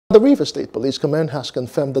The River State Police Command has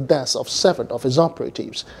confirmed the deaths of 7 of its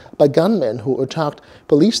operatives by gunmen who attacked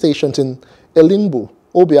police stations in Elimgbu,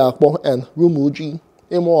 Obio, Akpor, and Rumuji,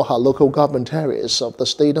 Emuoha Local Government Areas of the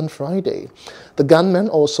state on Friday. The gunmen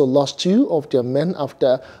also lost 2 of their men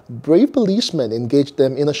after brave policemen engaged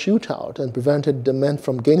them in a shootout and prevented the men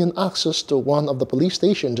from gaining access to one of the police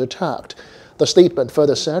stations attacked. The statement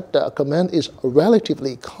further said the command is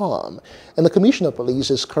relatively calm, and the Commissioner of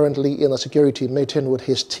Police is currently in a security meeting with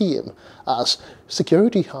his team, as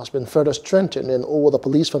security has been further strengthened in all the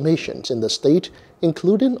police formations in the state,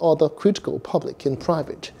 including other critical public and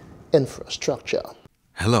private infrastructure.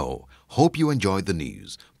 Hello, hope you enjoyed the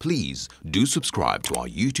news. Please do subscribe to our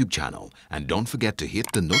YouTube channel and don't forget to hit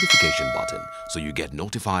the notification button so you get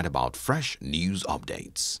notified about fresh news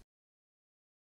updates.